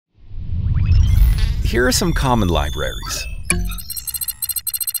Here are some common libraries.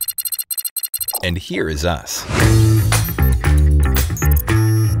 And here is us.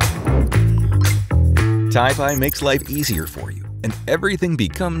 Taipy makes life easier for you, and everything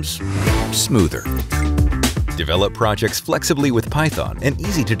becomes smoother. Develop projects flexibly with Python and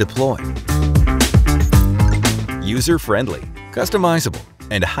easy to deploy. User-friendly, customizable,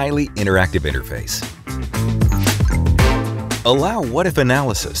 and highly interactive interface. Allow what-if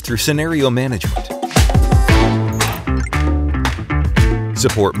analysis through scenario management.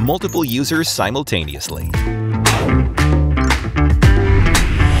 Support multiple users simultaneously.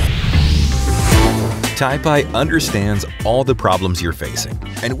 Taipy understands all the problems you're facing,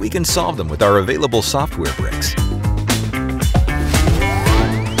 and we can solve them with our available software bricks.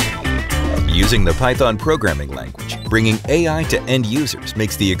 Using the Python programming language, bringing AI to end users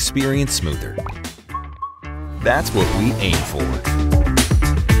makes the experience smoother. That's what we aim for.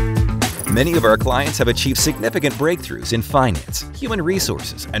 Many of our clients have achieved significant breakthroughs in finance, human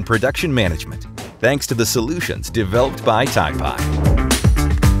resources, and production management, thanks to the solutions developed by Taipy.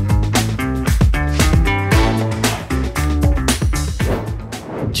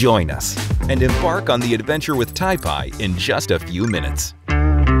 Join us and embark on the adventure with Taipy in just a few minutes.